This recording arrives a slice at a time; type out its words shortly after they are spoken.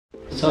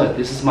So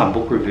this is my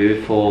book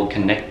review for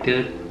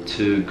Connected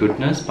to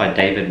Goodness by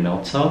David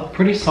Meltzer.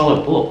 Pretty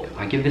solid book.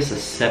 I give this a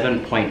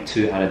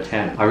 7.2 out of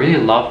 10. I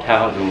really loved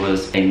how it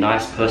was a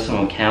nice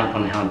personal account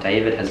on how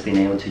David has been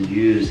able to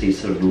use these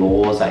sort of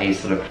laws that he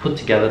sort of put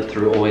together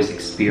through all his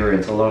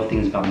experience. A lot of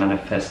things about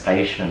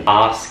manifestation,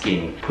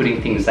 asking, putting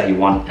things that you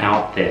want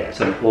out there,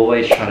 sort of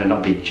always trying to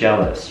not be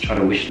jealous, trying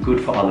to wish good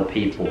for other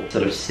people,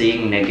 sort of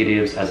seeing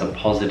negatives as a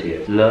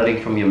positive,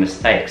 learning from your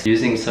mistakes,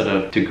 using sort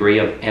of degree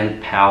of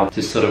nth power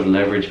to sort of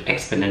leverage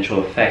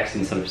exponential effects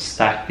and sort of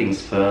stack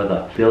things further.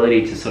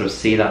 Ability to sort of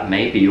see that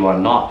maybe you are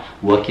not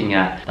working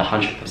at the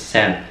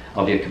 100%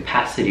 of your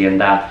capacity, and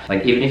that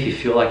like even if you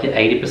feel like you're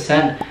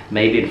 80%,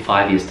 maybe in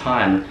 5 years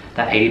time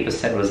that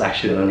 80% was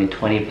actually only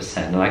 20%.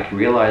 And I can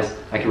realize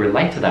I can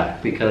relate to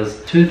that, because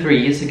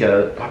 2-3 years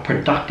ago my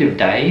productive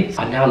days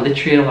are now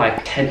literally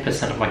like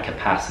 10% of my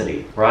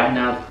capacity. Right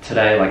now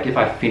today, like if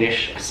I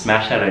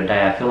smash out a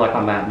day, I feel like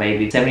I'm at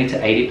maybe 70 to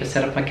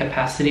 80% of my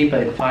capacity,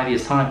 but in 5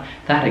 years time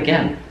that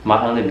again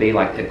might only be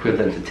like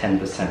equivalent to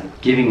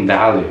 10%. Giving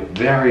value,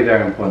 very,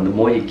 very important. The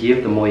more you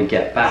give, the more you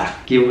get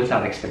back. Give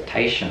without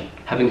expectation.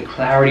 Having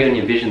clarity on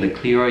your vision, the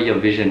clearer your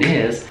vision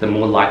is, the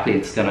more likely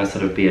it's going to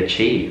sort of be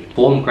achieved.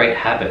 Form great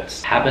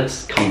habits.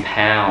 Habits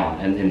compound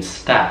and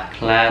stack.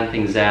 Plan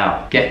things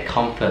out. Get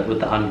comfort with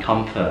the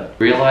uncomfort.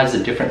 Realize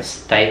the different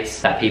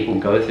states that people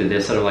go through.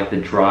 There's sort of like the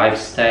drive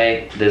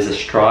state. There's a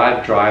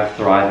strive, drive,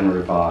 thrive, and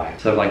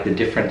revive. Sort of like the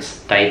different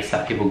states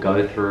that people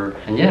go through.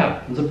 And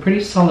yeah, it was a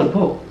pretty solid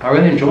book. I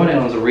really enjoyed it.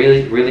 It was a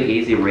really, really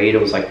easy read.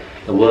 It was like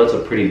the words are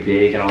pretty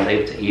big and I was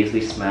able to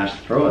easily smash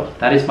through it.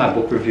 That is my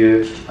book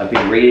review. I've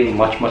been reading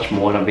much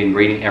more, and I've been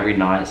reading every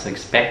night, so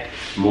expect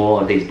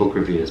more of these book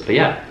reviews. But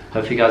yeah,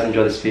 hope you guys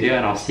enjoy this video,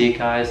 and I'll see you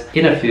guys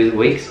in a few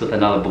weeks with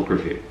another book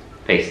review.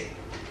 Peace.